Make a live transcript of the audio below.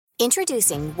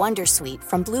Introducing Wondersuite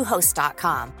from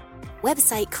Bluehost.com.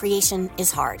 Website creation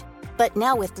is hard, but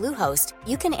now with Bluehost,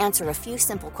 you can answer a few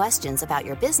simple questions about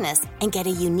your business and get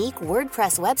a unique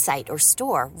WordPress website or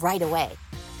store right away.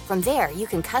 From there, you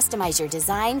can customize your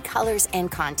design, colors,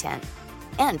 and content.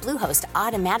 And Bluehost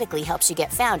automatically helps you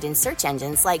get found in search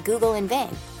engines like Google and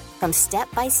Bing. From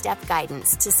step-by-step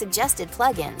guidance to suggested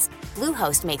plugins,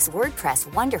 Bluehost makes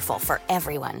WordPress wonderful for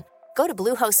everyone. Go to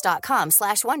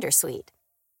bluehost.com/wondersuite.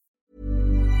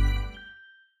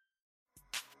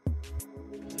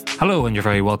 Hello, and you're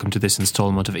very welcome to this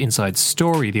instalment of Inside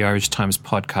Story, the Irish Times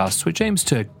podcast, which aims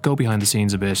to go behind the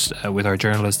scenes a bit with our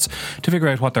journalists to figure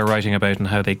out what they're writing about and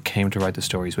how they came to write the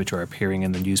stories which are appearing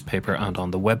in the newspaper and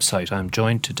on the website. I'm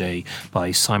joined today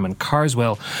by Simon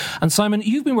Carswell. And Simon,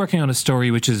 you've been working on a story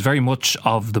which is very much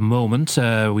of the moment.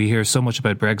 We hear so much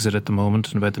about Brexit at the moment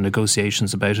and about the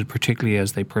negotiations about it, particularly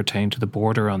as they pertain to the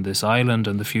border on this island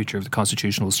and the future of the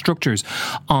constitutional structures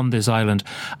on this island.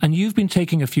 And you've been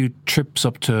taking a few trips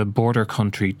up to border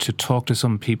country to talk to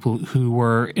some people who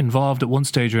were involved at one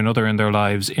stage or another in their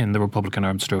lives in the Republican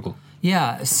armed struggle.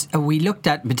 Yeah, we looked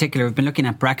at, in particular, we've been looking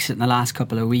at Brexit in the last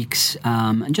couple of weeks,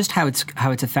 and just how it's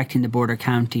affecting the border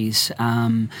counties.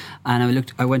 And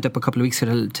I went up a couple of weeks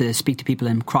ago to speak to people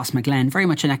in Crossmaglen, very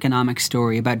much an economic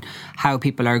story about how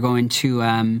people are going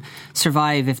to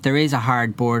survive if there is a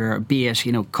hard border, be it,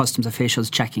 customs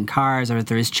officials checking cars, or if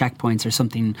there is checkpoints or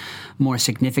something more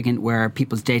significant where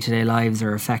people's day-to-day lives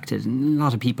are affected. And a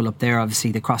lot of people up there,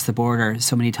 obviously, they cross the border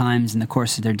so many times in the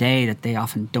course of their day that they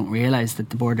often don't realise that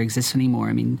the border exists anymore.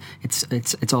 I mean,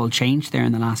 it's all changed there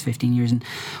in the last 15 years. And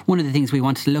one of the things we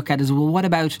wanted to look at is, well, what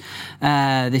about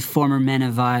the former men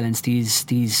of violence,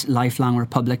 these lifelong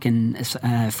Republican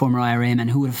former IRA men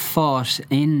who would have fought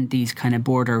in these kind of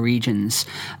border regions,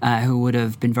 who would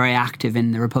have been very active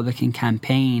in the Republican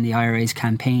campaign, the IRA's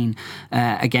campaign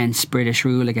against British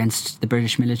rule, against the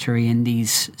British military in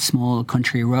these small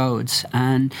country roads.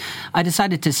 And I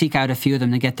decided to seek out a few of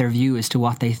them to get their view as to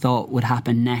what they thought would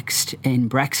happen next in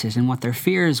Brexit and what their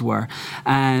fears were.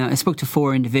 I spoke to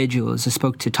four individuals. I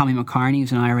spoke to Tommy McCartney,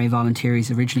 who's an IRA volunteer.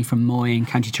 He's originally from Moy in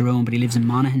County Tyrone, but he lives in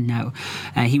Monaghan now.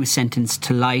 He was sentenced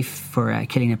to life for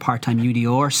killing a part-time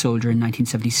UDR soldier in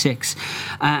 1976.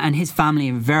 And his family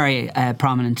are very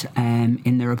prominent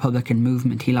in the Republican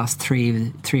movement. He lost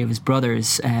three of his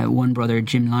brothers. One brother,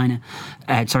 Pádraig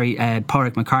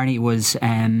McCartney, was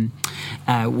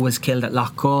killed at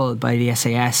Loughgall by the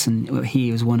SAS, and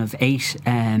he was one of 8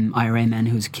 IRA men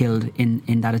who was killed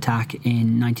in that attack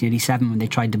in 1987 when they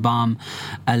tried to bomb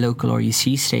a local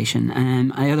RUC station.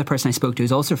 The other person I spoke to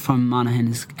is also from Monaghan,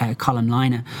 is Colin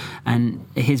Lina, and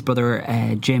his brother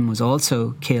Jim was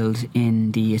also killed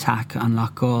in the attack on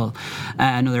Loughgall.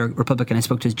 Another Republican I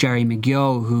spoke to is Jerry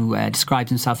McGeough, who describes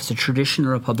himself as a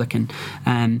traditional Republican,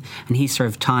 and he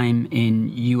served time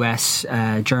in US,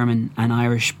 German and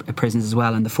Irish prisons as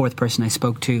well. And the fourth person I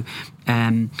spoke to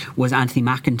was Anthony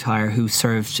McIntyre, who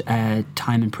served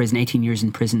time in prison, 18 years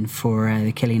in prison for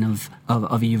the killing of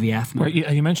a UVF. Well,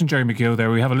 you mentioned Jerry McGeough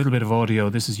there. We have a little bit of audio.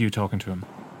 This is you talking to him.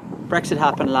 Brexit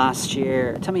happened last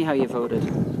year. Tell me how you voted.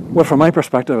 Well, from my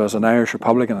perspective as an Irish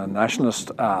Republican and nationalist,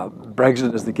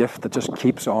 Brexit is the gift that just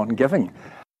keeps on giving.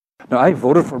 Now, I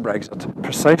voted for Brexit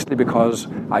precisely because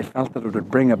I felt that it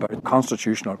would bring about a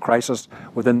constitutional crisis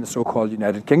within the so-called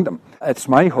United Kingdom. It's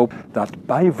my hope that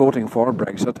by voting for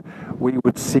Brexit, we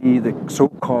would see the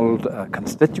so-called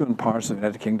constituent parts of the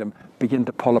United Kingdom begin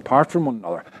to pull apart from one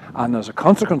another. And as a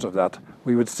consequence of that,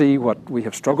 we would see what we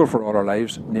have struggled for all our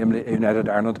lives, namely a United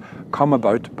Ireland, come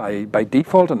about by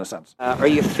default, in a sense. Are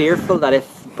you fearful that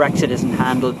if Brexit isn't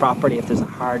handled properly, if there's a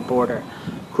hard border,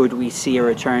 could we see a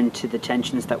return to the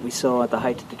tensions that we saw at the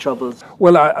height of the Troubles?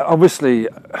 Well, obviously,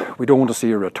 we don't want to see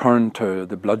a return to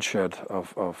the bloodshed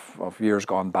of years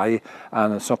gone by,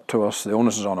 and it's up to us, the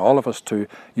onus is on all of us to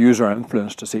use our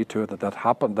influence to see to it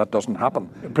that doesn't happen.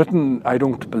 Britain, I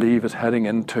don't believe, is heading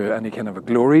into any kind of a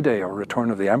glory day or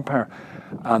return of the empire,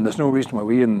 and there's no reason why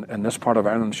we in this part of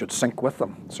Ireland should sink with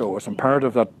them. So it's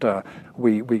imperative that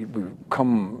we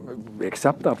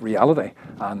accept that reality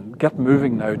and get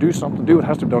moving now, do what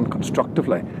has to be done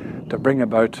constructively to bring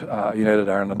about United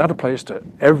Ireland. And that applies to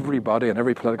everybody and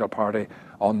every political party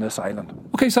on this island.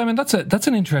 Okay, Simon, that's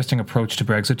an interesting approach to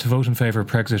Brexit, to vote in favour of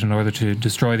Brexit in order to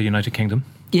destroy the United Kingdom.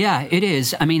 Yeah, it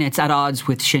is. I mean, it's at odds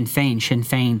with Sinn Féin. Sinn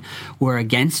Féin were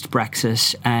against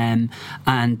Brexit, and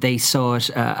they saw it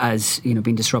as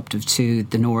being disruptive to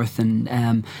the North,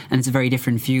 and it's a very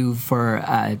different view for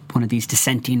one of these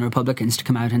dissenting Republicans to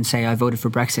come out and say, I voted for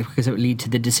Brexit because it would lead to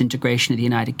the disintegration of the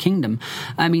United Kingdom.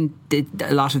 I mean,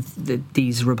 a lot of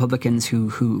these Republicans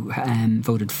who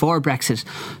voted for Brexit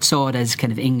saw it as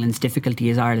kind of England's difficulty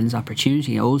is Ireland's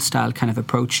opportunity, old style kind of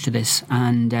approach to this.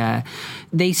 And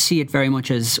they see it very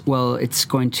much as, well, it's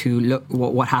going to look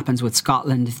what happens with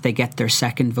Scotland if they get their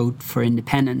second vote for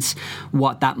independence,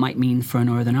 what that might mean for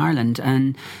Northern Ireland.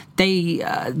 And they,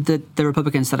 the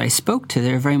Republicans that I spoke to,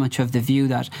 they're very much of the view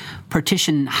that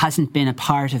partition hasn't been a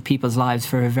part of people's lives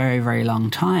for a very, very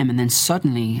long time. And then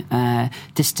suddenly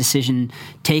this decision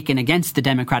taken against the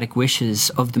democratic wishes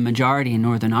of the majority in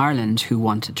Northern Ireland who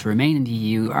wanted to remain in the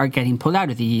EU are getting pulled out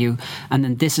of the EU. And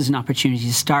then this is an opportunity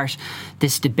to start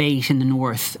this debate in the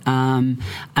North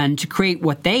and to create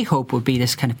what they hope would be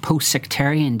this kind of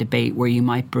post-sectarian debate where you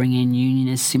might bring in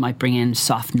unionists, you might bring in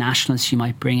soft nationalists, you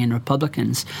might bring in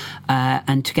Republicans,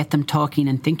 and to get them talking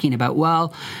and thinking about,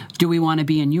 well, do we want to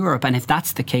be in Europe? And if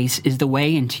that's the case, is the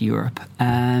way into Europe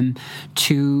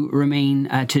to remain,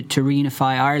 to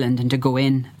reunify Ireland and to go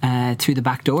in through the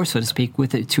back door, so to speak,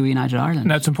 to United Ireland?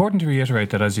 Now, it's important to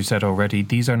reiterate that, as you said already,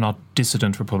 these are not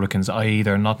dissident Republicans, i.e.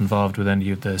 they're not involved with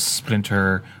any of the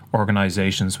splinter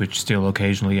organisations which still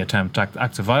occasionally attempt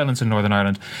acts of violence in Northern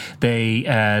Ireland. They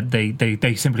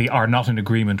simply are not in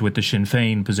agreement with the Sinn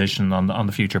Féin position on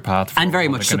the future path. And very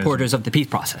much supporters of the peace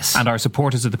process. And are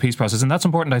supporters of the peace process. And that's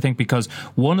important, I think, because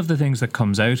one of the things that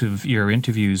comes out of your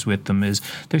interviews with them is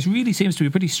there really seems to be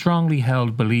a pretty strongly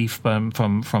held belief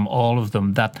from all of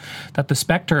them that the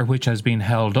spectre which has been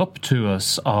held up to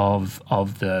us of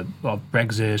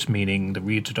Brexit, meaning the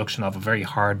reintroduction of a very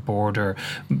hard border,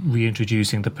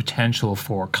 reintroducing the potential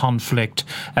for conflict,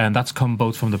 and that's come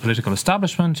both from the political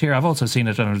establishment here. I've also seen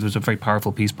it, and there was a very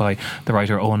powerful piece by the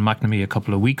writer Owen McNamee a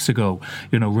couple of weeks ago,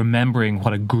 remembering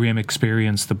what a grim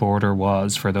experience the border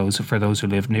was for those who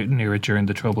lived near it during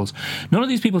the Troubles. None of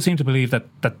these people seem to believe that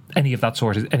anything of that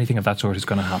sort is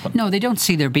going to happen. No, they don't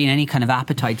see there being any kind of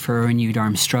appetite for a renewed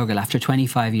armed struggle after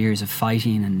 25 years of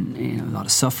fighting and a lot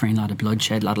of suffering, a lot of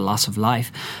bloodshed, a lot of loss of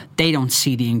life. They don't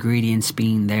see the ingredients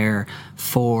being there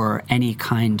for any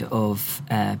kind of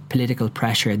political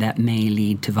pressure that may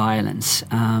lead to violence.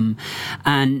 And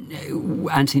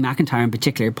Anthony McIntyre in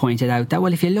particular pointed out that,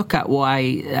 well, if you look at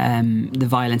why the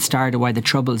violence started, why the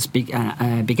Troubles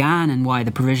began and why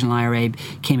the Provisional IRA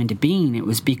came into being, it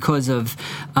was because of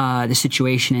the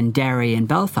situation in Derry and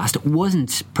Belfast. It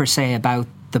wasn't per se about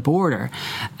the border.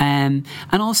 And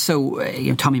also,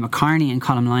 Tommy McCartney and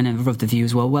Colm Lynagh have the view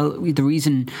as well, the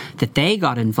reason that they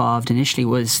got involved initially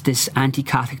was this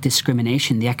anti-Catholic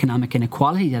discrimination, the economic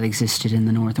inequality that existed in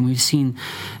the North. And we've seen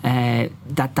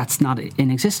that's not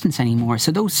in existence anymore.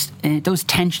 So those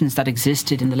tensions that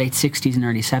existed in the late 60s and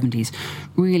early 70s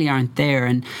really aren't there.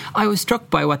 And I was struck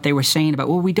by what they were saying about,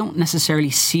 we don't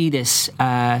necessarily see this,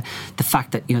 the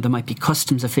fact that, there might be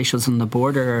customs officials on the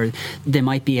border, or there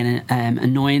might be an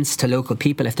annoyance to local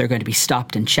people if they're going to be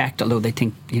stopped and checked, although they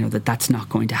think that that's not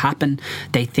going to happen.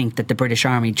 They think that the British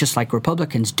Army, just like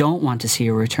Republicans, don't want to see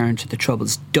a return to the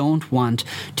Troubles, don't want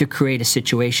to create a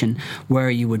situation where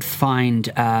you would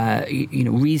find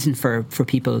reason for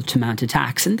people to mount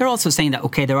attacks. And they're also saying that,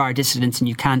 okay, there are dissidents and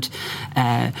you can't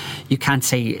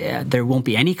say there won't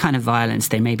be any kind of violence.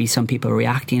 There may be some people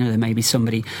reacting, or there may be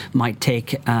somebody might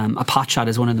take a potshot,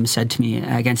 as one of them said to me,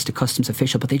 against a customs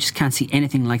official, but they just can't see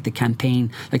anything like the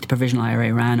campaign, like the Provisional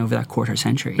IRA ran over that quarter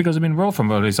century. Because we're all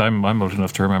from, at least I'm old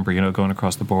enough to remember, going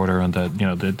across the border and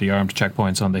the armed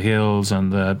checkpoints on the hills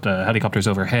and the helicopters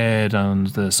overhead and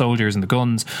the soldiers and the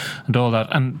guns and all that.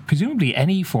 And presumably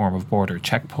any form of border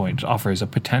checkpoint offers a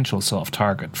potential soft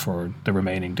target for the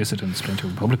remaining dissident splinter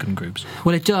Republican groups.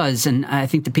 Well, it does, and I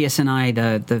think the PSNI,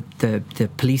 the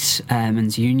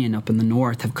policemen's union up in the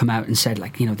North, have come out and said,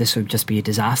 this would just be a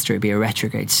disaster. It'd be a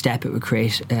retrograde step. It would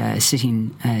create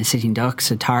sitting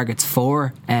ducks, targets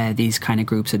for these kind of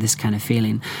groups or this kind of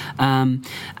feeling.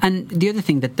 And the other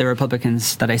thing that the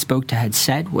Republicans that I spoke to had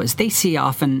said was they see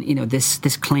often,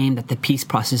 this claim that the peace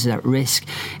process is at risk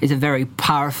is a very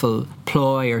powerful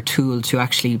ploy or tool to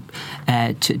actually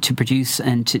to produce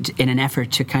and in an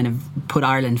effort to kind of put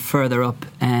Ireland further up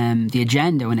the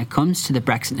agenda when it comes to the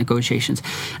Brexit negotiations.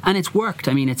 And it's worked.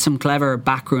 It's some clever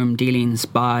backroom dealings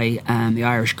by the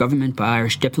Irish government, by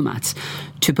Irish diplomats,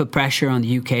 to put pressure on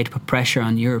the UK, to put pressure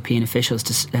on European officials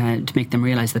to make them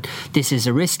realise that this is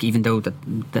a risk, even though the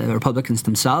Republicans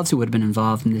themselves, who would have been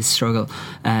involved in this struggle,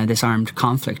 this armed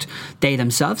conflict, they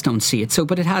themselves don't see it. So,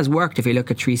 but it has worked. If you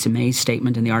look at Theresa May's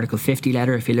statement in the Article 50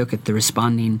 letter, if you look at the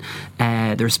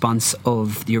response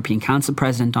of the European Council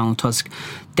President Donald Tusk,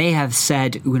 they have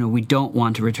said, we don't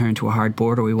want to return to a hard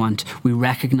border. We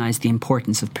recognise the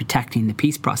importance of protecting the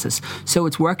peace process. So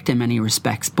it's worked in many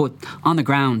respects. But on the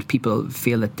ground, people feel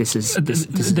feel that this is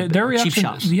their a cheap reaction.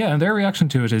 shot. Yeah, and their reaction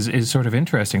to it is sort of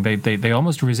interesting. They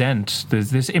almost resent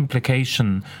this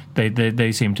implication.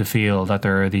 They seem to feel that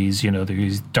there are these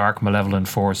dark malevolent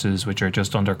forces which are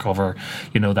just undercover,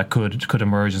 that could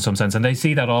emerge in some sense, and they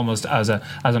see that almost as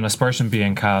an aspersion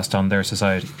being cast on their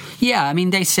society. Yeah, I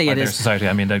mean, they say By it their is society.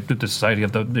 I mean, the society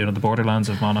of the borderlands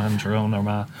of Monaghan, Tyrone,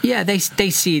 Armagh. Yeah, they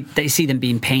see them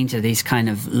being painted these kind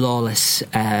of lawless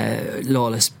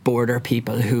border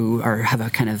people who have a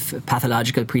kind of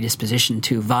pathological predisposition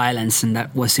to violence, and that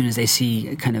as soon as they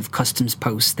see kind of customs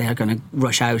posts, they are going to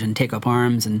rush out and take up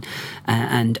arms and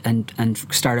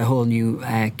start a whole new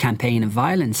campaign of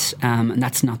violence. And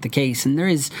that's not the case. And there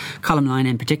is, Colm Lynagh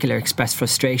in particular expressed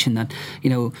frustration that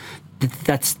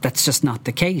that's just not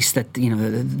the case. That and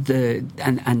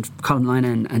Colm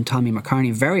Lynagh and Tommy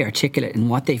McCartney very articulate in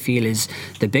what they feel is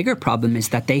the bigger problem is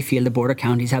that they feel the border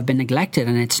counties have been neglected,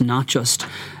 and it's not just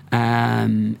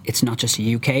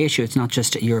a UK issue, it's not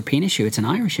just a European issue, it's an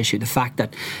Irish issue. The fact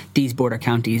that these border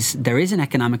counties, there is an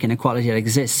economic inequality that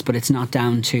exists, but it's not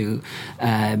down to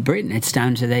Britain, it's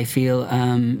down to, they feel,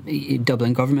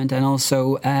 Dublin government and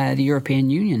also the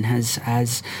European Union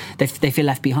they feel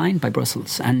left behind by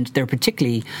Brussels, and they're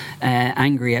particularly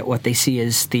angry at what they see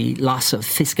as the loss of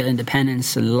fiscal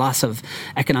independence, the loss of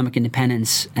economic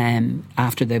independence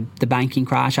after the banking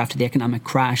crash, after the economic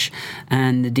crash,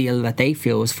 and the deal that they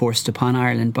feel was forced upon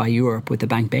Ireland by Europe with the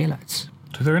bank bailouts.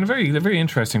 So they're in a very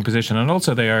interesting position, and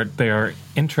also they are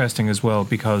interesting as well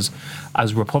because,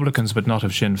 as Republicans but not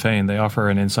of Sinn Féin, they offer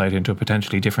an insight into a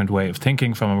potentially different way of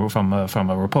thinking from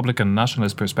a Republican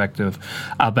nationalist perspective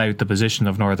about the position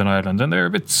of Northern Ireland, and they're a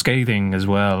bit scathing as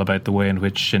well about the way in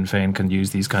which Sinn Féin can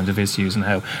use these kinds of issues and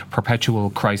how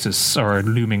perpetual crisis or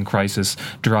looming crisis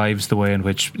drives the way in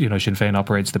which Sinn Féin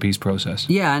operates the peace process.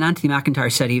 Yeah, and Anthony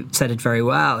McIntyre said it very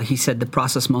well. He said the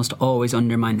process must always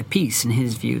undermine the peace. In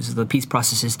his views, the peace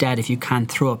process is dead if you can't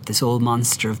throw up this old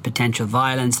monster of potential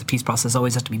violence. The peace process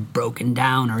always has to be broken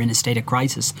down or in a state of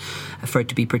crisis for it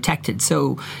to be protected.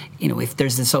 So, if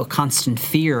there's this whole constant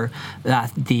fear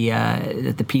that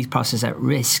the peace process is at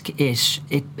risk,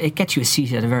 it gets you a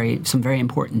seat at some very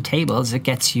important tables. It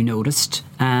gets you noticed.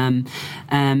 And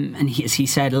he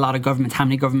said, a lot of governments, how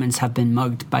many governments have been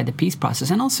mugged by the peace process?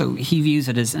 And also he views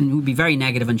it as, and would be very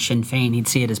negative on Sinn Féin, he'd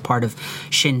see it as part of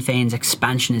Sinn Féin's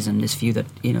expansionism, this view that,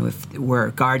 if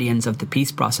we're guardians of the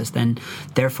peace process, then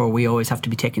therefore we always have to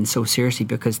be taken so seriously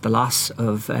because the loss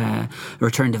of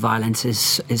return to violence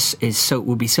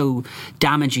would be so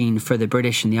damaging for the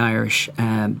British and the Irish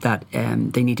that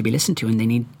they need to be listened to,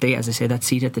 and they, as I say, that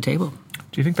seat at the table.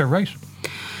 Do you think they're right?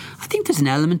 I think there's an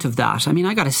element of that. I mean,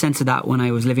 I got a sense of that when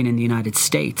I was living in the United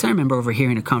States. I remember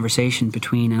overhearing a conversation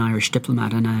between an Irish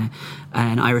diplomat and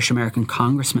an Irish-American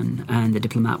congressman, and the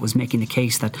diplomat was making the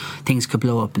case that things could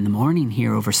blow up in the morning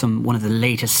here over one of the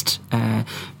latest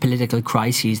political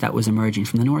crises that was emerging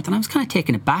from the north. And I was kind of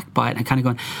taken aback by it and kind of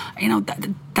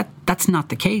going, that's not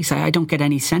the case. I don't get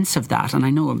any sense of that. And I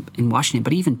know in Washington,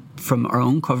 but even from our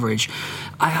own coverage,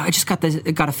 I just got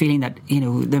a feeling that,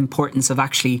 the importance of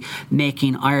actually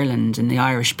making Ireland and the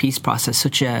Irish peace process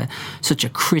such a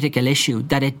critical issue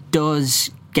that it does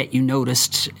get you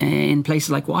noticed in places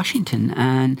like Washington.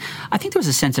 And I think there was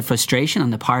a sense of frustration on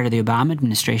the part of the Obama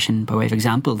administration. By way of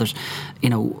example, there's,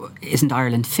 isn't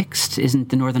Ireland fixed? Isn't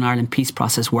the Northern Ireland peace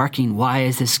process working? Why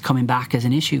is this coming back as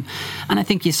an issue? And I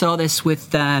think you saw this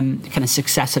with kind of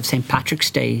successive St.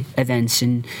 Patrick's Day events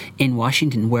in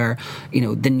Washington, where,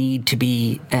 the need to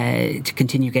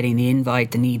continue getting the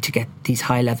invite, the need to get these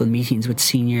high-level meetings with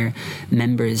senior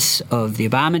members of the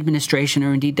Obama administration,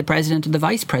 or indeed the president or the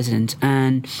vice president.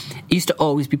 And it used to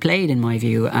always be played, in my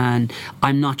view, and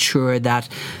I'm not sure that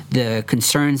the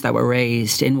concerns that were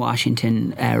raised in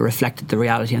Washington reflected the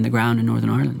reality on the ground in Northern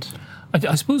Ireland.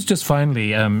 I suppose just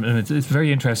finally, and it's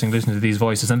very interesting listening to these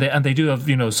voices, and they do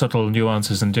have subtle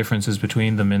nuances and differences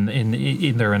between them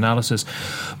in their analysis.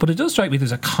 But it does strike me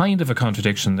there's a kind of a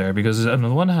contradiction there, because on the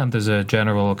one hand there's a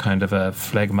general kind of a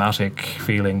phlegmatic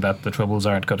feeling that the Troubles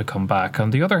aren't going to come back.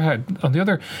 On the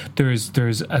other,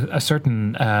 there's a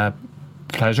certain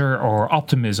pleasure or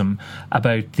optimism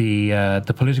about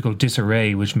the political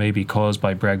disarray which may be caused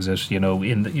by Brexit,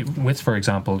 with, for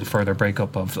example, the further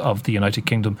breakup of the United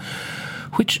Kingdom,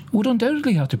 which would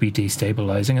undoubtedly have to be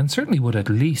destabilising and certainly would at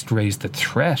least raise the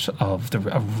threat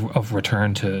of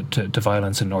return to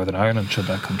violence in Northern Ireland should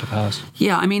that come to pass.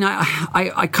 Yeah, I mean, I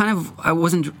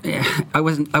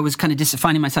was kind of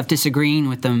finding myself disagreeing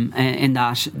with them in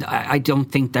that I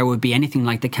don't think there would be anything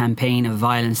like the campaign of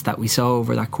violence that we saw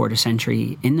over that quarter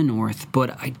century in the north,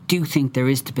 but I do think there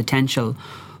is the potential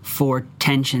for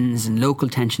tensions and local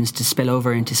tensions to spill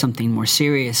over into something more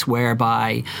serious,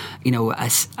 whereby,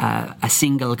 a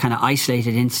single kind of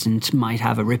isolated incident might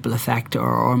have a ripple effect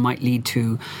or might lead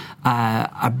to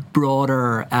a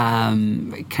broader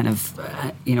anger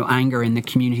in the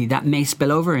community that may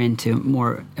spill over into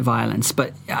more violence.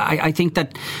 But I think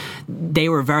that they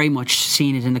were very much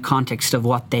seeing it in the context of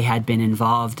what they had been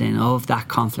involved in, of that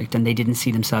conflict, and they didn't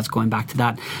see themselves going back to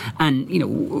that. And,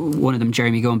 one of them,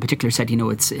 Jeremy Goh in particular, said,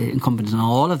 it's incumbent on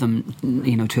all of them,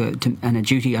 and a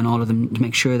duty on all of them to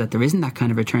make sure that there isn't that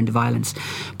kind of return to violence.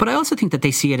 But I also think that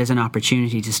they see it as an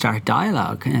opportunity to start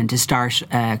dialogue and to start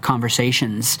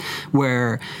conversations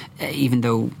where, even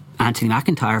though Anthony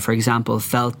McIntyre, for example,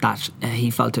 felt that he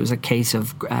felt it was a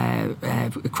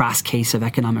crass case of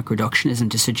economic reductionism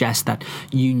to suggest that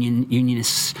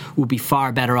unionists would be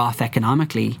far better off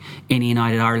economically in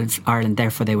United Ireland,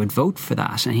 therefore they would vote for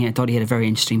that. And I thought he had a very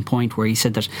interesting point where he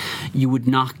said that you would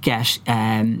not get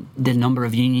the number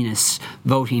of unionists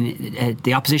voting,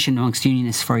 the opposition amongst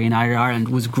unionists for United Ireland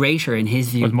was greater in his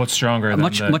view. Was much stronger than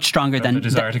the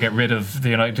desire to get rid of to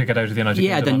get out of the United Kingdom.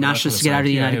 Yeah, the nationalists to get out of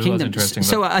the United Kingdom.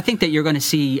 So I think that you're going to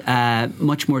see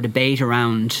much more debate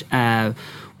around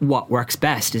what works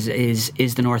best.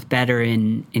 Is the North better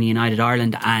in United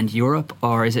Ireland and Europe,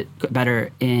 or is it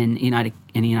better in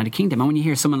the United Kingdom? And when you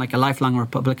hear someone like a lifelong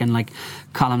Republican like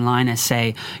Colin Linus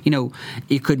say, you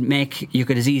could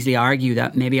as easily argue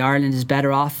that maybe Ireland is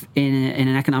better off in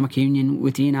an economic union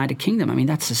with the United Kingdom. I mean,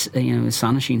 that's an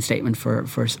astonishing statement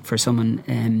for someone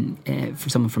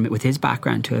with his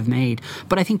background to have made.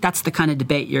 But I think that's the kind of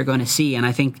debate you're going to see. And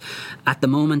I think at the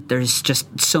moment there's just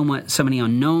so many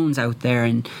unknowns out there,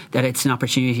 and that it's an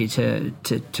opportunity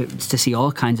to see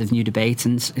all kinds of new debates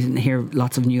and hear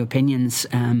lots of new opinions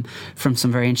from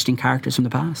some very interesting characters from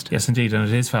the past. Yes, indeed, and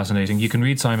it is fascinating. You can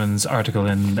read Simon's article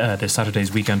in this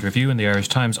Saturday's Weekend Review in the Irish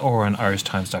Times or on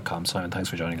irishtimes.com. Simon, thanks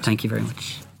for joining us. Thank you very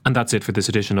much. And that's it for this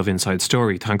edition of Inside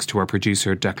Story. Thanks to our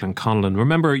producer, Declan Conlon.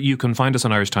 Remember, you can find us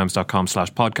on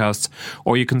irishtimes.com/podcasts,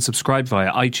 or you can subscribe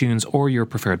via iTunes or your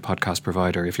preferred podcast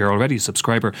provider. If you're already a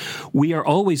subscriber, we are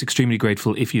always extremely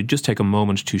grateful if you just take a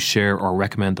moment to share or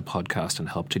recommend the podcast and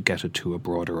help to get it to a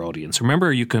broader audience.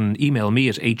 Remember, you can email me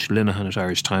at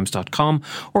hlinehan@irishtimes.com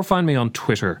or find me on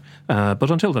Twitter.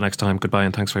 But until the next time, goodbye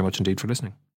and thanks very much indeed for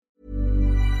listening.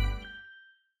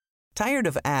 Tired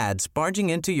of ads barging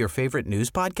into your favorite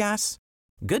news podcasts?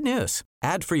 Good news.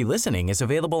 Ad-free listening is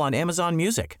available on Amazon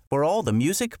Music for all the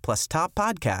music plus top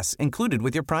podcasts included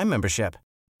with your Prime membership.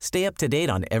 Stay up to date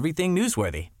on everything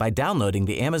newsworthy by downloading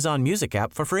the Amazon Music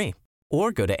app for free.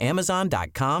 Or go to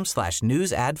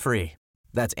amazon.com/news ad free.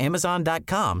 That's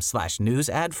amazon.com/news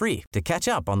ad free to catch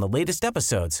up on the latest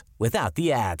episodes without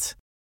the ads.